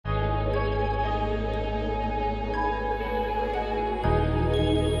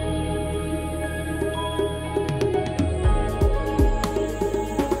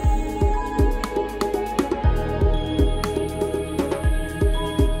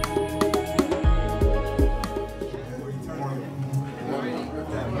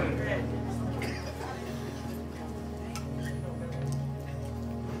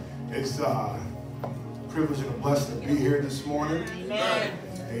here this morning? Amen.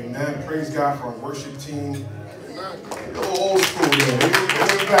 Amen. Praise God for our worship team. A little old school there.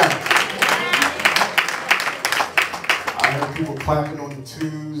 We're back. I heard people clapping on the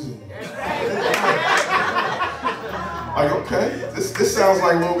twos. And like, okay, this sounds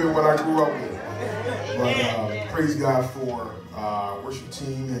like a little bit what I grew up with. But praise God for our worship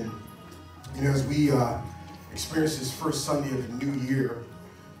team. And, you know, as we experience this first Sunday of the new year,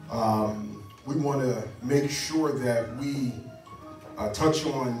 we want to make sure that we touch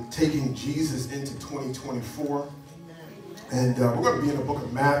on taking Jesus into 2024. And we're going to be in the book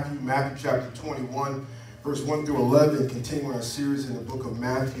of Matthew, Matthew chapter 21, verse 1 through 11, continuing our series in the book of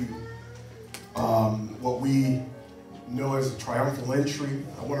Matthew, what we know as a triumphal entry.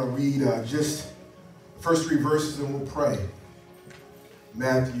 I want to read just the first three verses and we'll pray.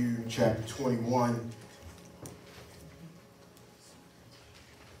 Matthew chapter 21.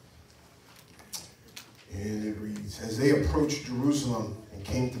 And it reads, as they approached Jerusalem and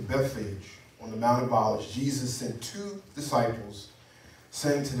came to Bethphage on the Mount of Olives, Jesus sent two disciples,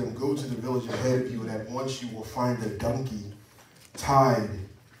 saying to them, go to the village ahead of you, and at once you will find a donkey tied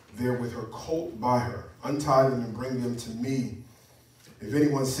there with her colt by her. Untie them and bring them to me. If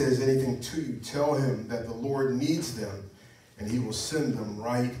anyone says anything to you, tell him that the Lord needs them, and he will send them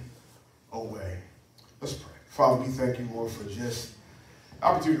right away. Let's pray. Father, we thank you, Lord, for just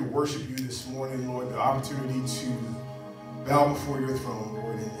opportunity to worship you this morning, Lord, the opportunity to bow before your throne,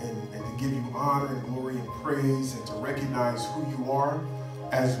 Lord, and to give you honor and glory and praise and to recognize who you are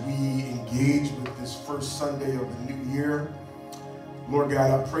as we engage with this first Sunday of the new year. Lord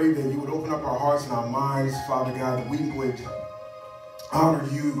God, I pray that you would open up our hearts and our minds, Father God, that we would honor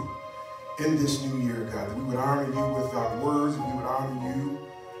you in this new year, God, that we would honor you with our words, that we would honor you,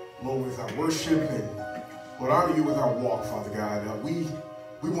 Lord, with our worship, and Lord, honor you with our walk, Father God. We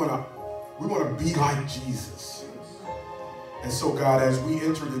want to be like Jesus. And so, God, as we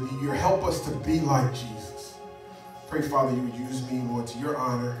enter the new year, help us to be like Jesus. Pray, Father, you would use me, Lord, to your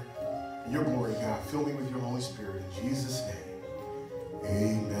honor and your glory, God. Fill me with your Holy Spirit. In Jesus' name,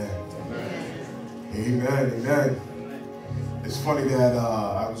 amen. Amen. Amen. Amen. It's funny that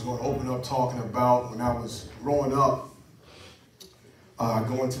I was going to open up talking about when I was growing up,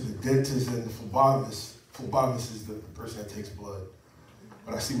 going to the dentist and the phlebotomist. Phlebotomist is the person that takes blood.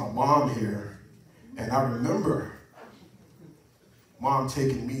 But I see my mom here, and I remember Mom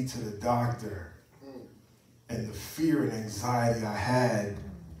taking me to the doctor and the fear and anxiety I had,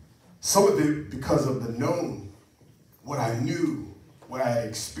 some of it because of the known, what I knew, what I had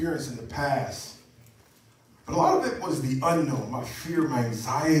experienced in the past. But a lot of it was the unknown. My fear, my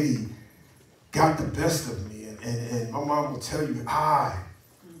anxiety got the best of me. And my mom will tell you, I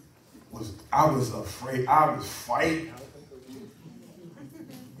was afraid. I was fighting.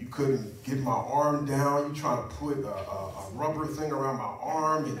 You couldn't get my arm down. You trying to put a rubber thing around my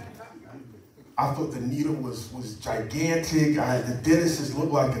arm, and I thought the needle was gigantic. The dentist just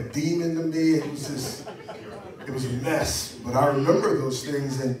looked like a demon to me. It was a mess. But I remember those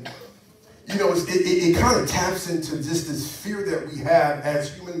things, and you know, it kind of taps into just this fear that we have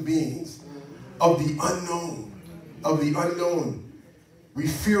as human beings of the unknown, We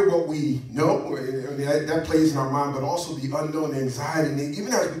fear what we know, and that plays in our mind, but also the unknown, anxiety. And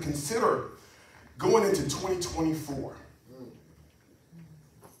even as we consider going into 2024,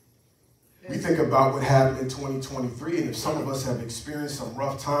 we think about what happened in 2023, and if some of us have experienced some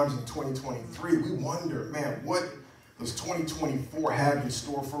rough times in 2023, we wonder, man, what does 2024 have in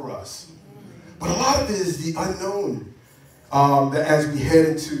store for us? But a lot of it is the unknown that as we head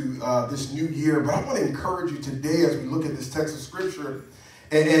into this new year. But I want to encourage you today as we look at this text of Scripture,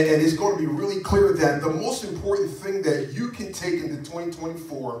 and it's going to be really clear that the most important thing that you can take into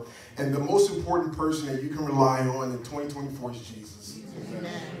 2024 and the most important person that you can rely on in 2024 is Jesus.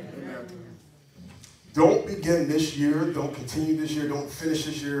 Amen. Don't begin this year, don't continue this year, don't finish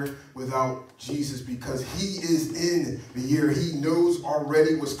this year without Jesus, because he is in the year. He knows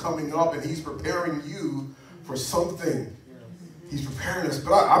already what's coming up, and he's preparing you for something. He's preparing us.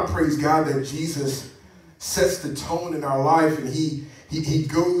 But I praise God that Jesus sets the tone in our life, and he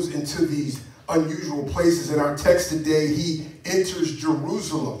goes into these unusual places. In our text today, he enters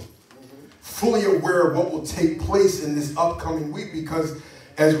Jerusalem, fully aware of what will take place in this upcoming week, because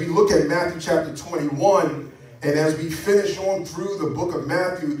as we look at Matthew chapter 21, and as we finish on through the book of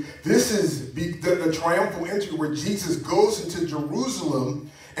Matthew, this is the triumphal entry where Jesus goes into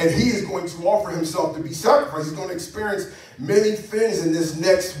Jerusalem, and he is going to offer himself to be sacrificed. He's going to experience many things in this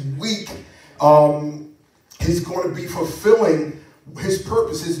next week. He's going to be fulfilling his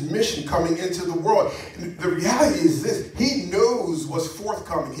purpose, his mission coming into the world. And the reality is this: he knows what's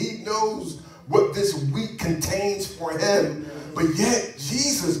forthcoming. He knows what this week contains for him. But yet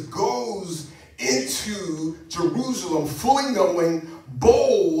Jesus goes into Jerusalem fully knowing,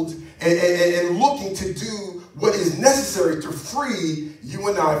 bold, and looking to do what is necessary to free you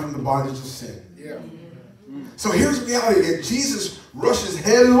and I from the bondage of sin. Yeah. So here's the reality that Jesus rushes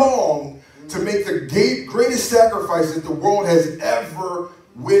headlong to make the greatest sacrifice that the world has ever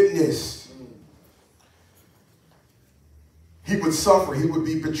witnessed. He would suffer. He would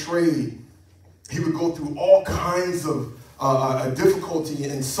be betrayed. He would go through all kinds of difficulty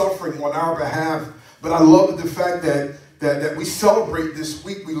and suffering on our behalf. But I love the fact that we celebrate this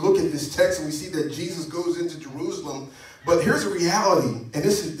week. We look at this text and we see that Jesus goes into Jerusalem. But here's a reality, and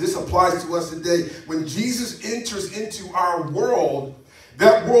this applies to us today. When Jesus enters into our world,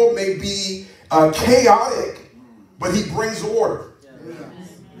 that world may be chaotic, but he brings order.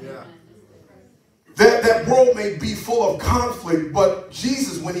 Yeah. That world may be full of conflict, but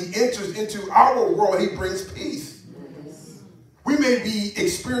Jesus, when he enters into our world, he brings peace. We may be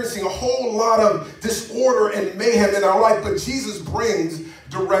experiencing a whole lot of disorder and mayhem in our life, but Jesus brings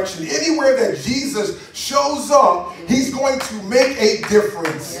direction. Anywhere that Jesus shows up, he's going to make a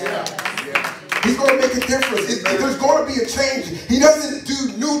difference. He's going to make a difference. There's going to be a change. He doesn't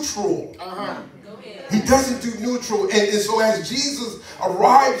do neutral. He doesn't do neutral. And so as Jesus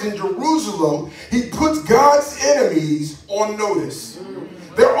arrives in Jerusalem, he puts God's enemies on notice.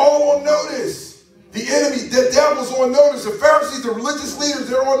 They're all on notice. The enemy, the devil's on notice. The Pharisees, the religious leaders,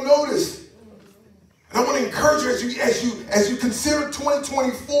 they're on notice. And I want to encourage you as you consider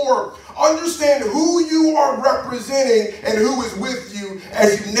 2024, understand who you are representing and who is with you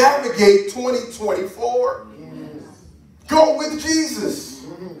as you navigate 2024. Go with Jesus.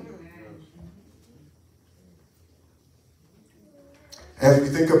 As we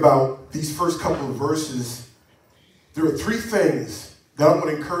think about these first couple of verses, there are three things that I want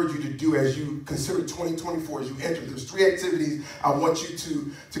to encourage you to do as you consider 2024, as you enter. There's three activities I want you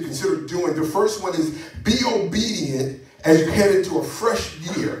to consider doing. The first one is be obedient as you head into a fresh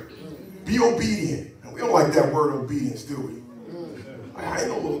year. Be obedient. And we don't like that word obedience, do we? I ain't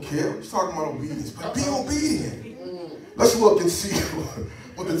no little kid. We're just talking about obedience. But be obedient. Let's look and see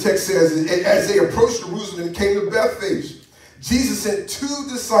what the text says. As they approached Jerusalem and came to Bethphage, Jesus sent 2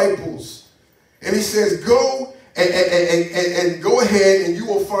 disciples. And he says, go and go ahead and you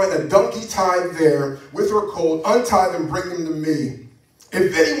will find a donkey tied there with her colt. Untie them, bring them to me.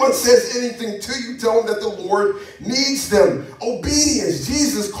 If anyone says anything to you, tell them that the Lord needs them. Obedience.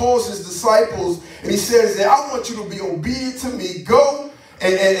 Jesus calls his disciples and he says that I want you to be obedient to me. Go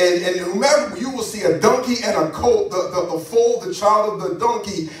and whomever, you will see a donkey and a colt, the foal, the child of the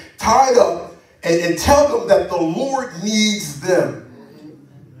donkey tied up, and tell them that the Lord needs them.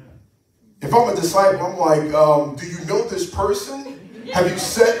 If I'm a disciple, I'm like, do you know this person? Have you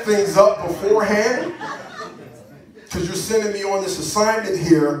set things up beforehand? Because you're sending me on this assignment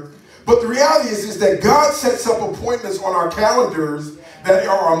here. But the reality is that God sets up appointments on our calendars that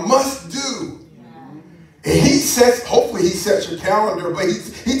are a must-do. And hopefully he sets your calendar, but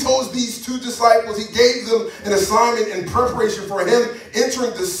he told these 2 disciples, he gave them an assignment in preparation for him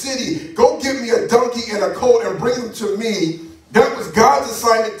entering the city. Go get me a donkey and a colt and bring them to me. That was God's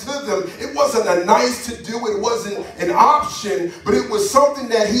assignment to them. It wasn't a nice to do. It wasn't an option, but it was something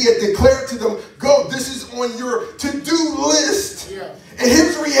that he had declared to them. Go, this is on your to-do list. Yeah. And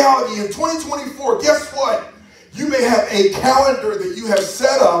here's the reality. In 2024, guess what? You may have a calendar that you have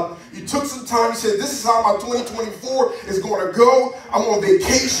set up. You took some time. You said, this is how my 2024 is going to go. I'm on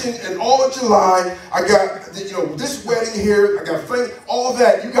vacation in all of July. I got, this wedding here. I got all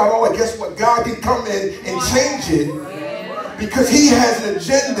that. You got all that. Guess what? God can come in and change it. Because he has an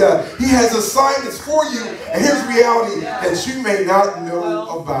agenda. He has assignments for you. And here's reality that you may not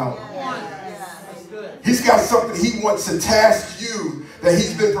know about. He's got something he wants to task you that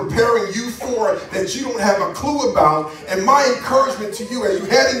he's been preparing you for that you don't have a clue about. And my encouragement to you as you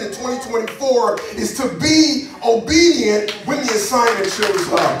head into 2024 is to be obedient when the assignment shows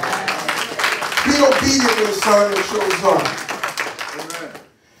up. Be obedient when the assignment shows up.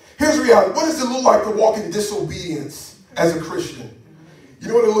 Here's the reality. What does it look like to walk in disobedience as a Christian? You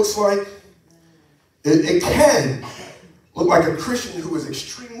know what it looks like? It can look like a Christian who is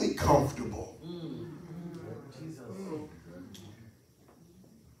extremely comfortable.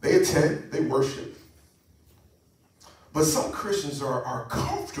 They attend, they worship. But some Christians are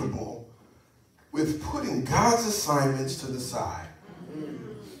comfortable with putting God's assignments to the side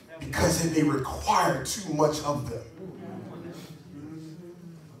because it may require too much of them.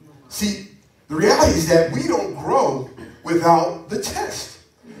 See, the reality is that we don't grow without the test.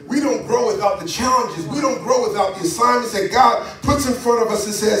 We don't grow without the challenges. We don't grow without the assignments that God puts puts in front of us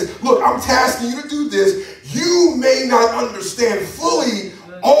and says, look, I'm tasking you to do this. You may not understand fully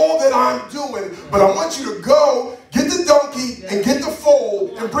all that I'm doing, but I want you to go get the donkey and get the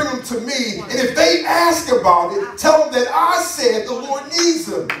foal and bring them to me. And if they ask about it, tell them that I said the Lord needs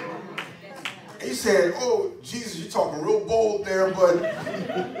them. And you said, oh, Jesus, you're talking real bold there, but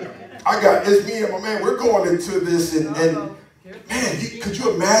it's me and my man, we're going into this. And man, could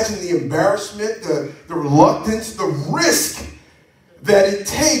you imagine the embarrassment, the reluctance, the risk that it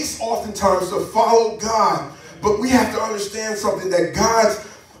takes oftentimes to follow God? But we have to understand something, that God's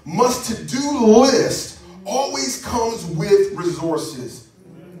must-to-do list always comes with resources.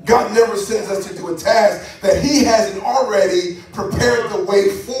 God never sends us to do a task that he hasn't already prepared the way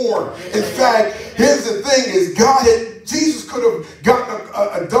for. In fact, here's the thing is Jesus could have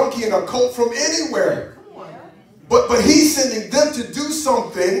gotten a donkey and a colt from anywhere. But he's sending them to do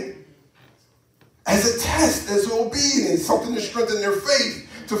something as a test, as obedience, something to strengthen their faith,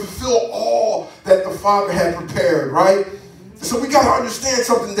 to fulfill all that the Father had prepared, right? So we got to understand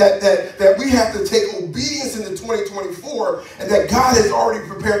something, that we have to take obedience into 2024, and that God has already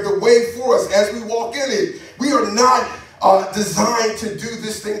prepared the way for us as we walk in it. We are not designed to do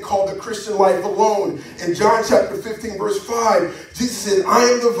this thing called the Christian life alone. In John chapter 15, verse 5, Jesus said, I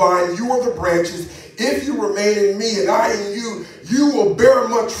am the vine, you are the branches. If you remain in me and I in you, you will bear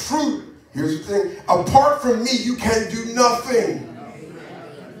much fruit. Here's the thing. Apart from me, you can do nothing.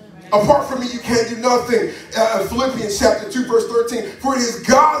 Apart from me, you can't do nothing. Philippians chapter 2, verse 13. For it is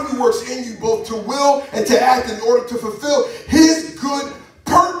God who works in you both to will and to act in order to fulfill his good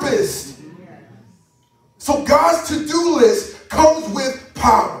purpose. So God's to-do list comes with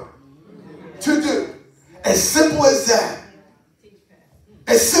power to do. As simple as that.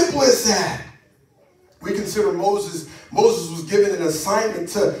 As simple as that. We consider Moses was given an assignment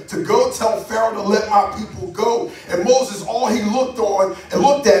to go tell Pharaoh to let my people go. And Moses, all he looked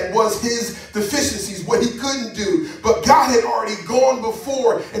at was his deficiencies, what he couldn't do. But God had already gone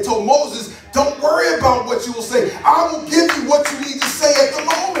before and told Moses, don't worry about what you will say. I will give you what you need to say at the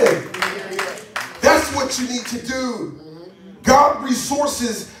moment. That's what you need to do. God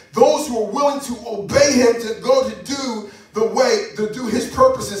resources those who are willing to obey him to go to do his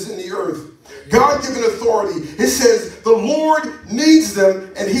purposes in the earth. God-given authority. It says the Lord needs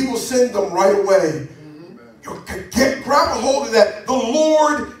them and he will send them right away. Grab a hold of that. The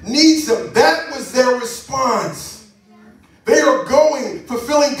Lord needs them. That was their response. They are going,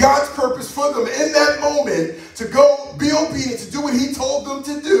 fulfilling God's purpose for them in that moment to go be obedient, to do what he told them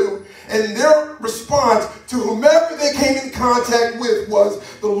to do. And their response to whomever they came in contact with was,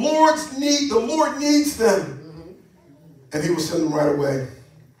 the Lord needs them. And he will send them right away.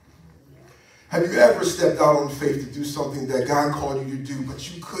 Have you ever stepped out on faith to do something that God called you to do,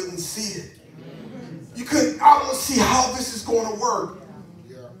 but you couldn't see it? You couldn't, I don't see how this is going to work.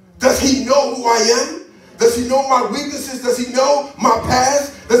 Does he know who I am? Does he know my weaknesses? Does he know my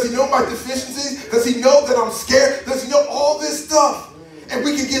past? Does he know my deficiencies? Does he know that I'm scared? Does he know all this stuff? And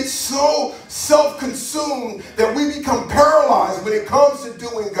we can get so self-consumed that we become paralyzed when it comes to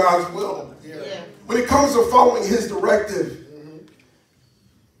doing God's will. When it comes to following his directive.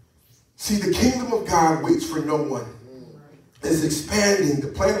 See, the kingdom of God waits for no one. It's expanding. The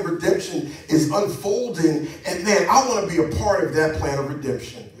plan of redemption is unfolding. And man, I want to be a part of that plan of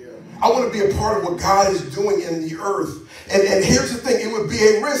redemption. I want to be a part of what God is doing in the earth. And here's the thing. It would be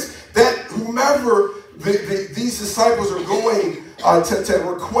a risk that whomever these disciples are going to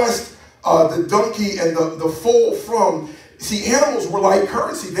request the donkey and the foal from. See, animals were like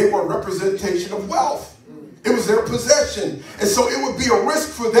currency. They were a representation of wealth. It was their possession. And so it would be a risk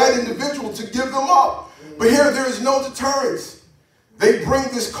for that individual to give them up. But here there is no deterrence. They bring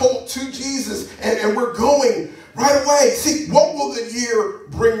this colt to Jesus and we're going right away. See, what will the year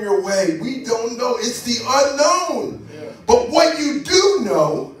bring your way? We don't know. It's the unknown. But what you do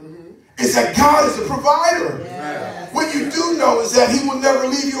know is that God is a provider. What you do know is that he will never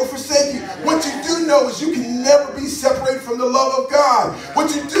leave you or forsake you. What you do know is you can never be separated from the love of God.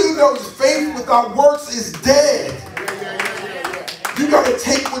 What you do know is faith without works is dead. You got to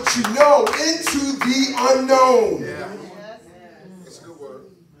take what you know into the unknown. That's a good word.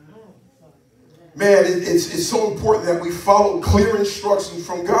 Man, it's so important that we follow clear instructions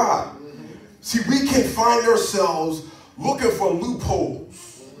from God. See, we can find ourselves looking for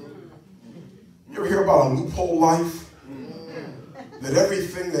loopholes. You ever hear about a loophole life? that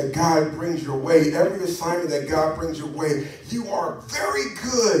everything that God brings your way, every assignment that God brings your way, you are very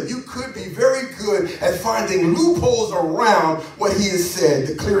good. You could be very good at finding loopholes around what he has said,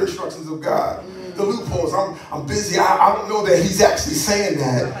 the clear instructions of God. The loopholes. I'm busy. I don't know that he's actually saying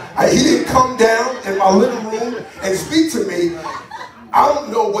that. He didn't come down in my living room and speak to me. I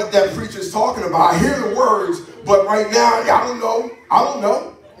don't know what that preacher's talking about. I hear the words, but right now, I don't know. I don't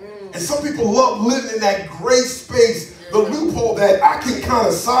know. And some people love living in that gray space, the loophole that I can kind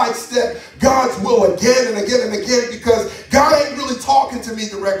of sidestep God's will again and again and again because God ain't really talking to me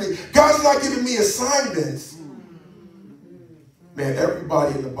directly. God's not giving me assignments. Man,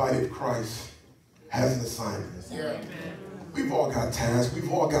 everybody in the body of Christ has an assignment. Yeah. We've all got tasks.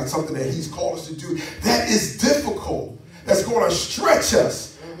 We've all got something that he's called us to do that is difficult, that's going to stretch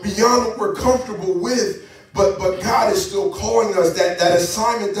us beyond what we're comfortable with. But God is still calling us. That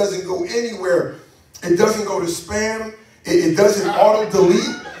assignment doesn't go anywhere. It doesn't go to spam. It doesn't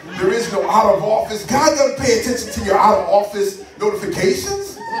auto-delete. There is no out of office. God doesn't pay attention to your out of office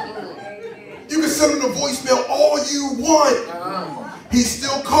notifications. You can send him a voicemail all you want. He's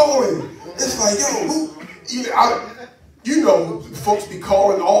still calling. It's like, yo, folks be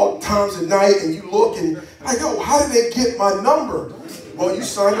calling all times of night and you look and like, yo, how did they get my number? Well, you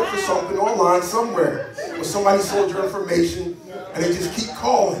signed up for something online somewhere or somebody sold your information and they just keep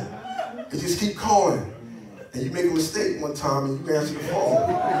calling. They just keep calling. And you make a mistake one time and you answer the phone.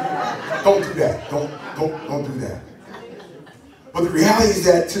 Don't do that. Don't do that. But the reality is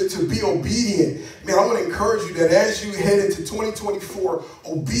that to be obedient, man, I want to encourage you that as you head into 2024,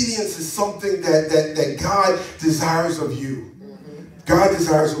 obedience is something that God desires of you. God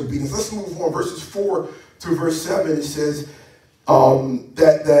desires obedience. Let's move on. Verses 4 to verse 7, it says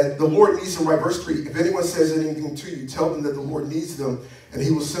that the Lord needs them, right? Verse 3, if anyone says anything to you, tell them that the Lord needs them, and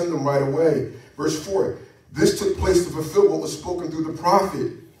he will send them right away. Verse 4, this took place to fulfill what was spoken through the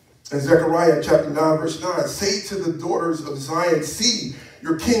prophet. In Zechariah chapter 9, verse 9, say to the daughters of Zion, see,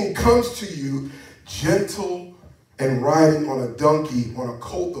 your king comes to you, gentle and riding on a donkey, on a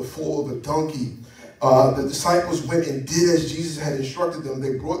colt the foal of a donkey. The disciples went and did as Jesus had instructed them.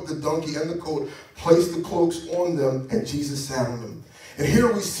 They brought the donkey and the colt, placed the cloaks on them, and Jesus sat on them. And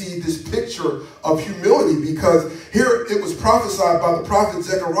here we see this picture of humility because here it was prophesied by the prophet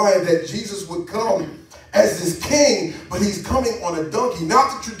Zechariah that Jesus would come as this king, but he's coming on a donkey,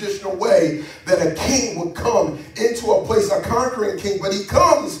 not the traditional way that a king would come into a place, a conquering king, but he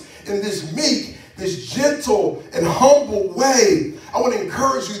comes in this meek, this gentle and humble way. I want to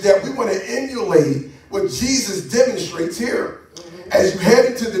encourage you that we want to emulate what Jesus demonstrates here. As you head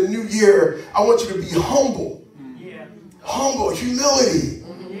into the new year, I want you to be humble. Humble, humility.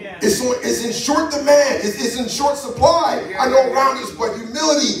 It's in short demand. It's in short supply. I know around us, but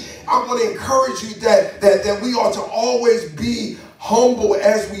humility, I want to encourage you that we ought to always be humble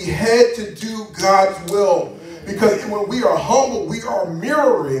as we head to do God's will. Because when we are humble, we are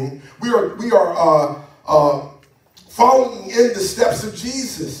mirroring, we are following in the steps of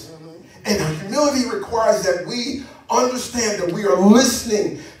Jesus. And humility requires that we understand that we are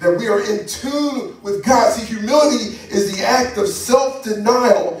listening, that we are in tune with God. See, humility is the act of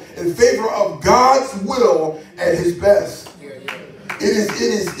self-denial in favor of God's will and his best. It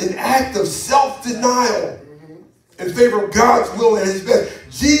is an act of self-denial in favor of God's will and his best.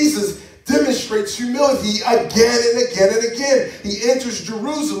 Jesus demonstrates humility again and again and again. He enters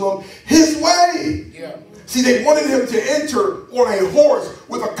Jerusalem his way. See, they wanted him to enter on a horse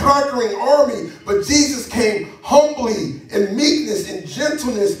with a conquering army, but Jesus came humbly in meekness and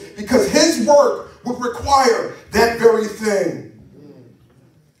gentleness because his work would require that very thing.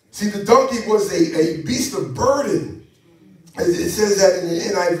 See, the donkey was a beast of burden. It says that in the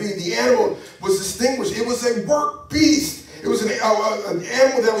NIV. The animal was distinguished. It was a work beast. It was an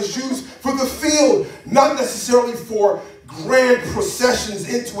animal that was used for the field, not necessarily for grand processions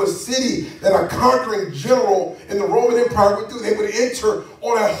into a city that a conquering general in the Roman Empire would do. They would enter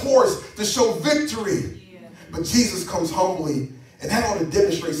on a horse to show victory. But Jesus comes humbly, and that ought to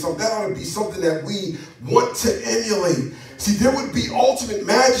demonstrate something. That ought to be something that we want to emulate. See, there would be ultimate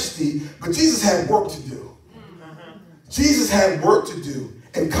majesty, but Jesus had work to do. Jesus had work to do.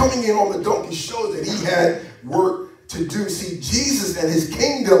 And coming in on the donkey shows that he had work to do. See, Jesus and his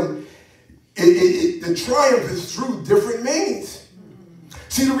kingdom, the triumph is through different means.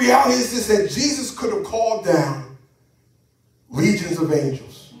 See, the reality is this, that Jesus could have called down legions of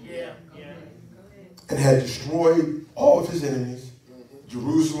angels and had destroyed all of his enemies,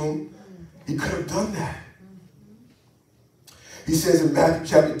 Jerusalem. He could have done that. He says in Matthew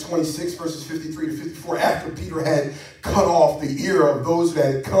chapter 26, verses 53 to 54, after Peter had cut off the ear of those that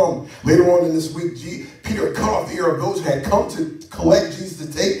had come, later on in this week, Peter had cut off the ear of those who had come to collect Jesus,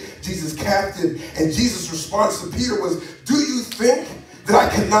 to take Jesus captive. And Jesus' response to Peter was, do you think that I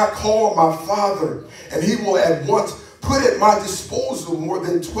cannot call on my Father, and he will at once put at my disposal more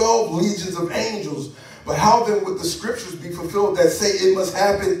than 12 legions of angels? But how then would the scriptures be fulfilled that say it must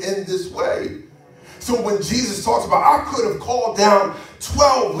happen in this way? So when Jesus talks about, I could have called down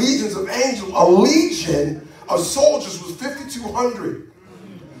 12 legions of angels, a legion of soldiers was 5,200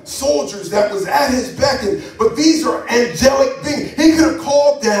 soldiers that was at his beck. But these are angelic beings. He could have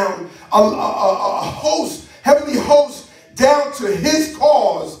called down a host, heavenly host, down to his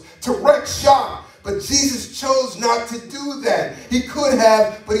cause to wreak shop. But Jesus chose not to do that. He could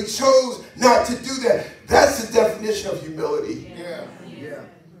have, but he chose not to do that. That's the definition of humility. Yeah.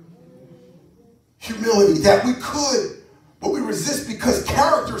 Humility, that we could, but we resist because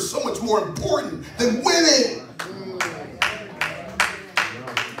character is so much more important than winning.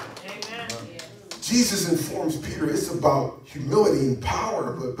 Jesus informs Peter it's about humility and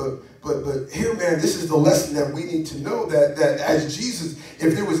power, but here, man, this is the lesson that we need to know, that as Jesus,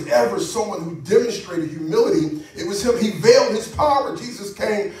 if there was ever someone who demonstrated humility, it was him. He veiled his power. Jesus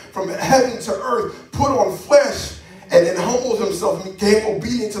came from heaven to earth, put on flesh, and then humbled himself and became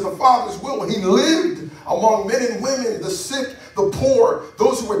obedient to the Father's will. He lived among men and women, the sick, the poor,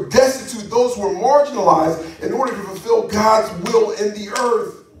 those who were destitute, those who were marginalized, in order to fulfill God's will in the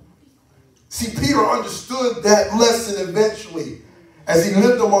earth. See, Peter understood that lesson eventually as he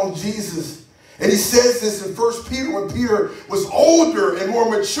lived among Jesus. And he says this in 1 Peter, when Peter was older and more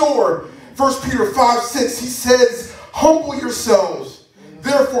mature. 1 Peter 5:6, he says, humble yourselves,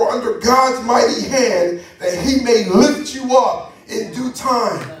 therefore, under God's mighty hand, that he may lift you up in due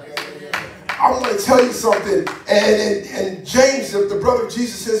time. I want to tell you something. And James, the brother of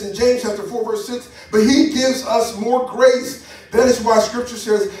Jesus, says in James chapter 4, verse 6, but he gives us more grace. That is why scripture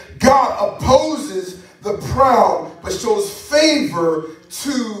says, God opposes the proud, but shows favor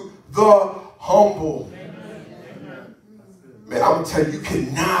to the humble. Man, I'm going to tell you, you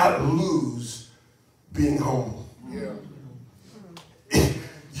cannot lose being humble.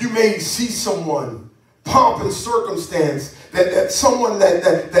 You may see someone, pomp and circumstance, that someone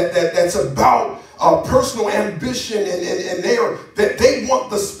that's about personal ambition, and they want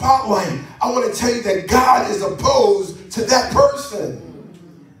the spotlight. I want to tell you that God is opposed to that person.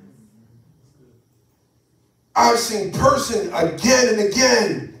 I've seen person again and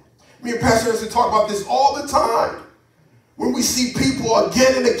again. Me and Pastor Anderson talk about this all the time. When we see people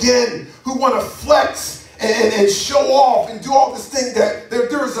again and again who want to flex and show off and do all this thing, that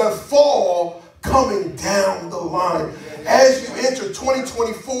there's a fall coming down the line. As you enter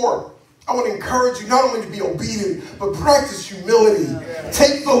 2024, I want to encourage you not only to be obedient, but practice humility.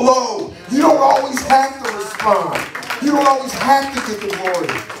 Take the low. You don't always have to respond. You don't always have to get the glory.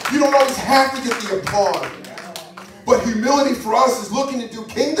 You don't always have to get the applause. But humility for us is looking to do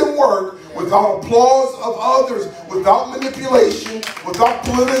kingdom work without applause of others, without manipulation, without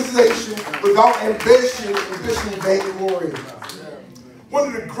politicization, without ambition, vainglory. One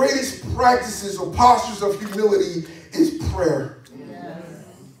of the greatest practices or postures of humility is prayer.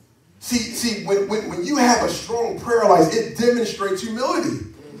 See, when you have a strong prayer life, it demonstrates humility.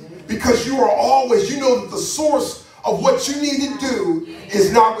 Because you are always, you know that the source of what you need to do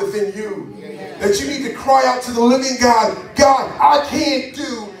is not within you. That you need to cry out to the living God, God, I can't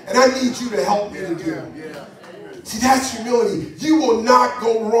do, and I need you to help me to do. See, that's humility. You will not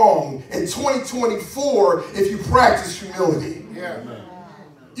go wrong in 2024 if you practice humility.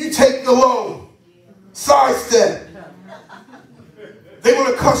 You take the low, sidestep. They want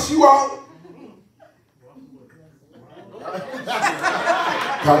to cuss you out.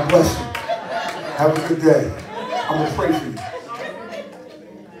 God bless you. Have a good day. I'm going to pray for you.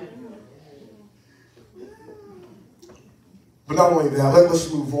 But not only that, let's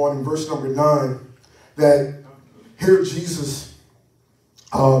move on in verse number 9. That here Jesus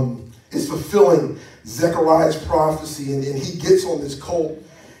is fulfilling Zechariah's prophecy, and he gets on this colt,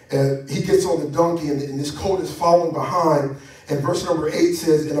 and he gets on the donkey, and this colt is following behind. And verse number 8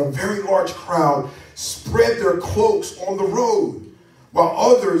 says, and a very large crowd spread their cloaks on the road, while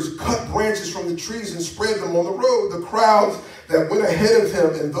others cut branches from the trees and spread them on the road. The crowds that went ahead of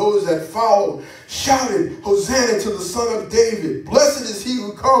him and those that followed shouted, Hosanna to the Son of David. Blessed is he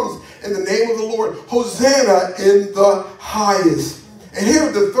who comes in the name of the Lord. Hosanna in the highest. And here,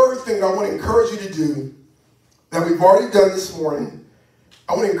 the third thing I want to encourage you to do, that we've already done this morning,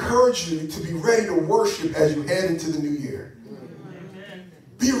 I want to encourage you to be ready to worship as you head into the new year.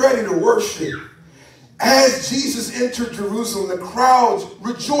 Be ready to worship. As Jesus entered Jerusalem, the crowds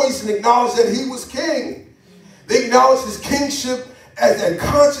rejoiced and acknowledged that he was king. They acknowledged his kingship as a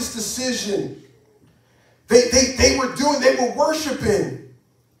conscious decision. They were worshiping.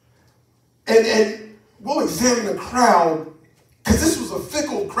 And we'll examine the crowd, because this was a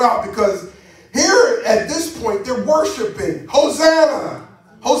fickle crowd, because here at this point, they're worshiping. Hosanna!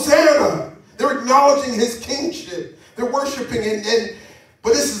 Hosanna! They're acknowledging his kingship. They're worshiping,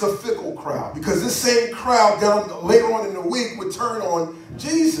 but this is a fickle crowd, because this same crowd down later on in the week would turn on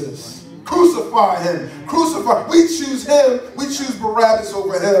Jesus. Crucify him. Crucify. We choose him. We choose Barabbas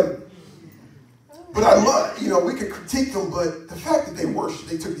over him. But I love, we could critique them, but the fact that they worship,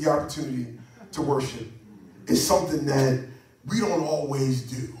 they took the opportunity to worship, is something that we don't always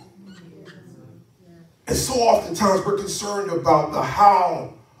do. And so oftentimes we're concerned about the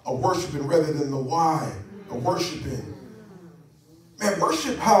how of worshiping rather than the why of worshiping. Man,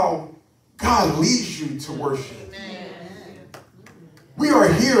 worship how God leads you to worship. We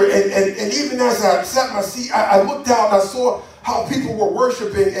are here, and even as I sat in my seat, I looked out and I saw how people were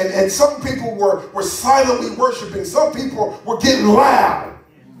worshiping, and some people were silently worshiping. Some people were getting loud.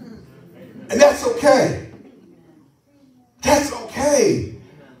 And that's okay. That's okay.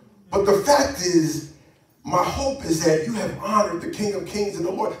 But the fact is, my hope is that you have honored the King of Kings and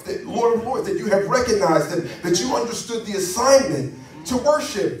the Lord of Lords, that you have recognized that you understood the assignment to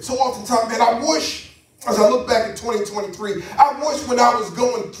worship. So oftentimes, man, I wish, as I look back at 2023, I wish when I was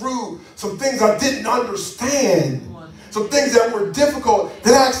going through some things I didn't understand, some things that were difficult,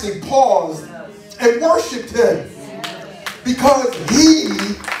 that I actually paused and worshiped him. Because he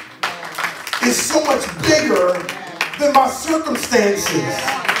is so much bigger than my circumstances.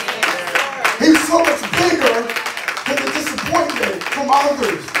 He's so much bigger than the disappointment from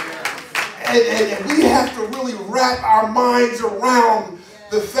others. And we have to really wrap our minds around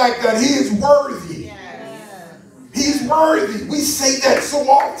the fact that he is worthy. He's worthy. We say that so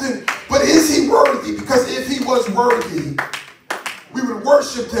often, but is he worthy? Because if he was worthy, we would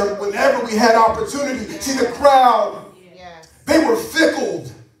worship him whenever we had opportunity. See, the crowd, they were fickle.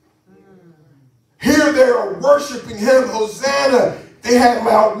 Here they are worshiping him, Hosanna. They had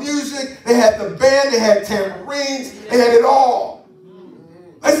loud music, they had the band, they had tambourines, they had it all.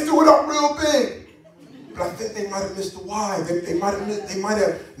 Let's do it up real big. But I think they might have missed the why. They might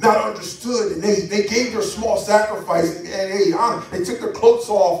have not understood, and they gave their small sacrifice, and they took their clothes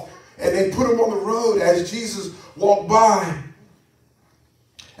off, and they put them on the road as Jesus walked by.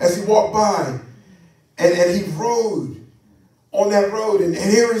 As he walked by, and he rode on that road, and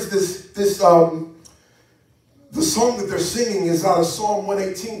here is the song that they're singing is out of Psalm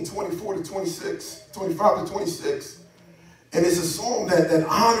 118, 24 to 26, 25 to 26. And it's a song that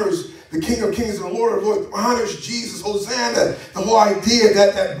honors the King of Kings and the Lord of Lords, honors Jesus, Hosanna. The whole idea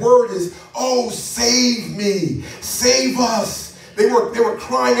that word is, oh, save me, save us. They were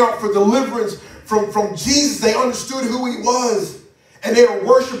crying out for deliverance from Jesus. They understood who he was, and they were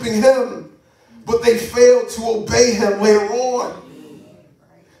worshiping him, but they failed to obey him later on.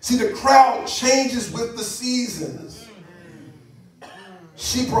 See, the crowd changes with the seasons.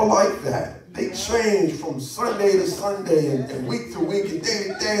 Sheep are like that. They change from Sunday to Sunday and week to week and day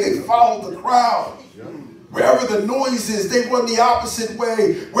to day. They follow the crowd. Wherever the noise is, they run the opposite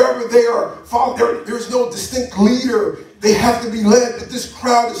way. Wherever they are followed, there's no distinct leader. They have to be led, but this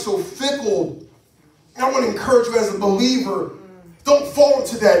crowd is so fickle. And I want to encourage you as a believer, don't fall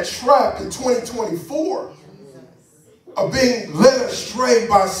into that trap in 2024. Of being led astray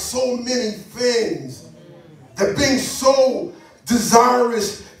by so many things, that being so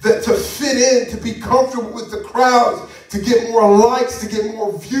desirous that to fit in, to be comfortable with the crowds, to get more likes, to get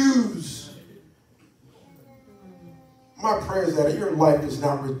more views. My prayer is that your life is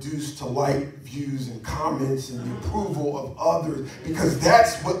not reduced to like, views, and comments and the approval of others, because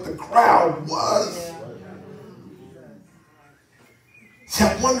that's what the crowd was. See,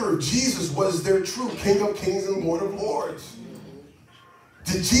 I wonder if Jesus was their true King of Kings and Lord of Lords.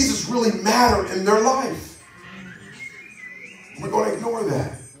 Did Jesus really matter in their life? We're going to ignore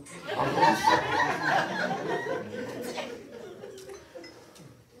that.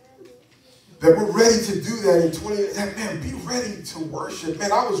 That we're ready to do that in 20. Man, be ready to worship.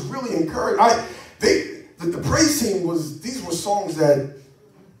 Man, I was really encouraged. The praise team these were songs that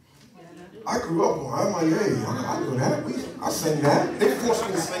I grew up on. I'm like, hey, I know that. I sang that. They forced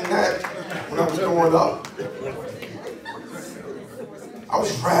me to sing that when I was growing up. I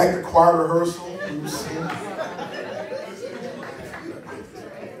was dragged to choir rehearsal.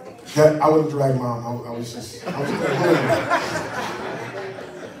 I wouldn't drag Mom. I was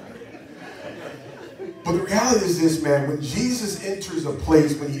But the reality is this, man. When Jesus enters a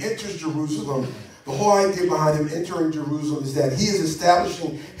place, when he enters Jerusalem, The whole idea behind him entering Jerusalem is that he is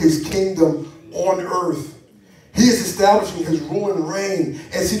establishing his kingdom on earth. He is establishing his rule and reign.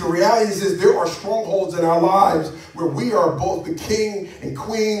 And see, the reality is there are strongholds in our lives where we are both the king and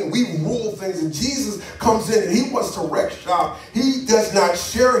queen, and we rule things. And Jesus comes in and he wants to wreck shop. He does not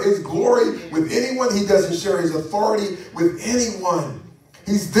share his glory with anyone. He doesn't share his authority with anyone.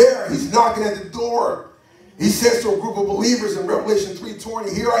 He's there. He's knocking at the door. He says to a group of believers in Revelation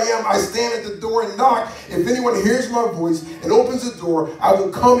 3:20, "Here I am, I stand at the door and knock. If anyone hears my voice and opens the door, I will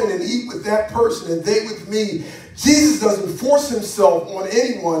come in and eat with that person and they with me." Jesus doesn't force himself on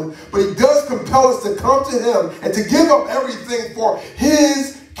anyone, but he does compel us to come to him and to give up everything for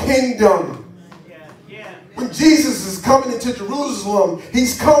his kingdom. When Jesus is coming into Jerusalem,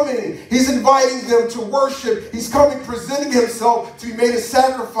 he's coming. He's inviting them to worship. He's coming, presenting himself to be made a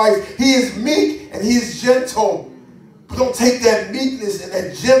sacrifice. He is meek and he is gentle. But don't take that meekness and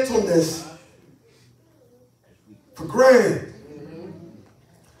that gentleness for granted.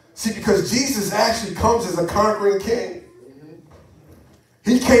 See, because Jesus actually comes as a conquering king.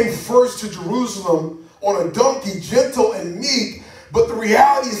 He came first to Jerusalem on a donkey, gentle and meek. But the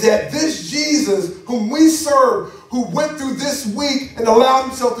reality is that this Jesus, whom we serve, who went through this week and allowed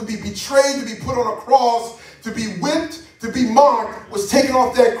himself to be betrayed, to be put on a cross, to be whipped, to be mocked, was taken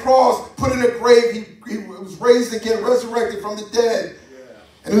off that cross, put in a grave. He was raised again, resurrected from the dead,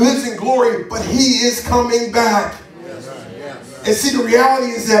 and lives in glory. But he is coming back. And see, the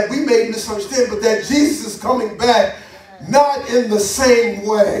reality is that we may misunderstand, but that Jesus is coming back not in the same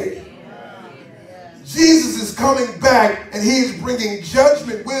way. Jesus is coming back and he is bringing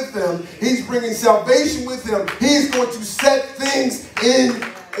judgment with him. He's bringing salvation with him. He's going to set things in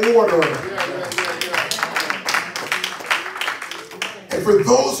order. And for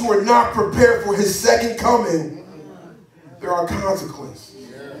those who are not prepared for his second coming, there are consequences.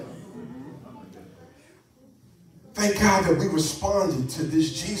 Thank God that we responded to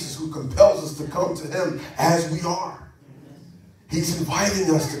this Jesus who compels us to come to him as we are. He's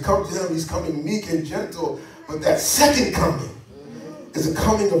inviting us to come to him. He's coming meek and gentle. But that second coming is a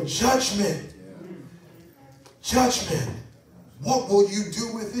coming of judgment. Judgment. What will you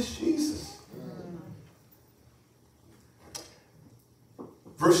do with this Jesus?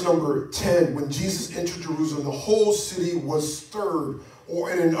 Verse number 10, when Jesus entered Jerusalem, the whole city was stirred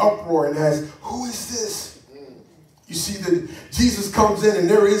or in an uproar and asked, "Who is this?" You see that Jesus comes in and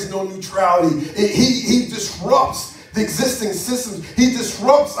there is no neutrality. He disrupts the existing systems. He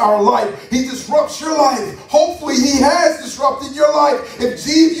disrupts our life. He disrupts your life. Hopefully he has disrupted your life. If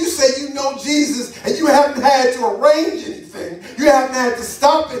you say you know Jesus and you haven't had to arrange anything, you haven't had to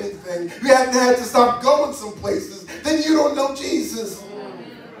stop anything, you haven't had to stop going some places, then you don't know Jesus.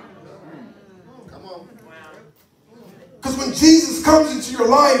 Come on. Because when Jesus comes into your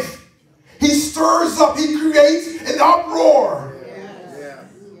life, he stirs up, he creates an uproar.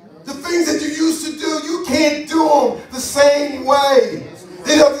 The things that you used to do, you can't do them the same way.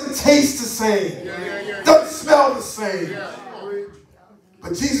 It doesn't taste the same. It doesn't smell the same.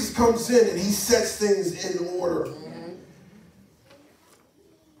 But Jesus comes in and he sets things in order.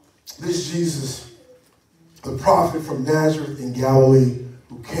 This Jesus, the prophet from Nazareth in Galilee,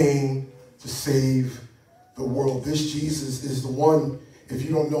 who came to save the world. This Jesus is the one, if you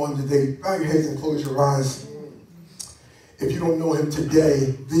don't know him today, bow your heads and close your eyes. If you don't know him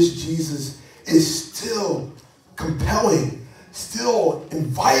today, this Jesus is still compelling, still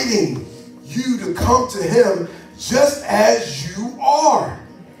inviting you to come to him just as you are.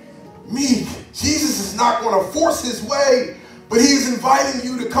 Meek. Jesus is not going to force his way, but he is inviting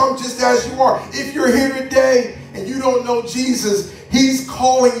you to come just as you are. If you're here today and you don't know Jesus, he's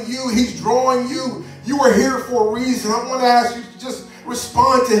calling you, he's drawing you. You are here for a reason. I want to ask you to just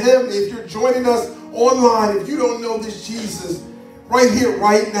respond to him. If you're joining us online, if you don't know this Jesus, right here,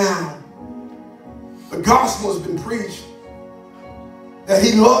 right now, the gospel has been preached. That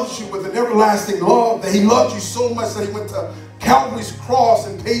he loves you with an everlasting love. That he loved you so much that he went to Calvary's cross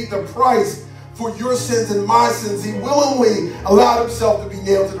and paid the price for your sins and my sins. He willingly allowed himself to be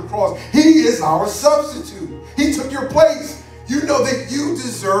nailed to the cross. He is our substitute. He took your place. You know that you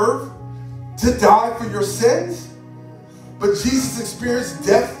deserve to die for your sins, but Jesus experienced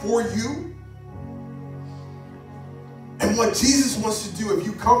death for you. And what Jesus wants to do, if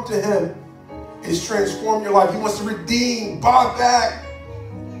you come to him, is transform your life. He wants to redeem, buy back.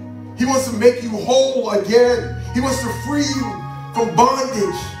 He wants to make you whole again. He wants to free you from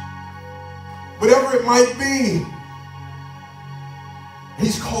bondage, whatever it might be.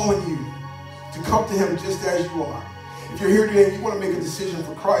 He's calling you to come to him just as you are. If you're here today and you want to make a decision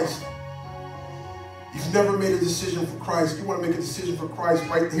for Christ, You've never made a decision for Christ. You want to make a decision for Christ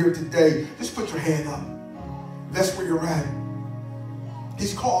right here today. Just put your hand up. That's where you're at.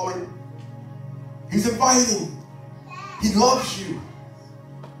 He's calling. He's inviting. He loves you.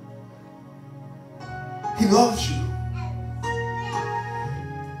 He loves you.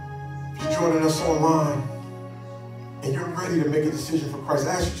 If you're joining us online and you're ready to make a decision for Christ,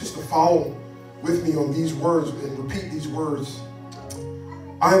 I ask you just to follow with me on these words and repeat these words.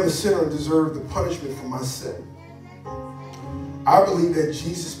 I am a sinner and deserve the punishment for my sin. I believe that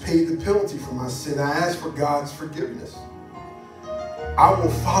Jesus paid the penalty for my sin. I ask for God's forgiveness. I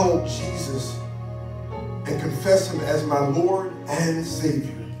will follow Jesus and confess him as my Lord and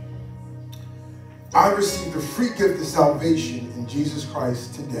Savior. I receive the free gift of salvation in Jesus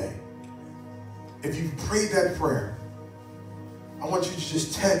Christ today. If you've prayed that prayer, I want you to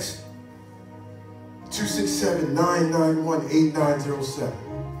just text 267-991-8907.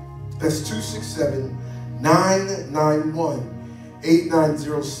 That's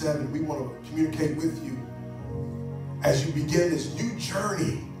 267-991-8907. We want to communicate with you as you begin this new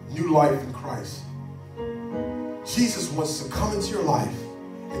journey, new life in Christ. Jesus wants to come into your life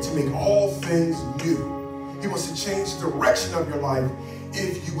and to make all things new. He wants to change the direction of your life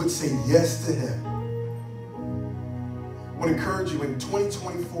if you would say yes to him. I want to encourage you in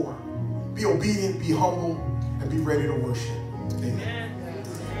 2024, be obedient, be humble, and be ready to worship. Amen.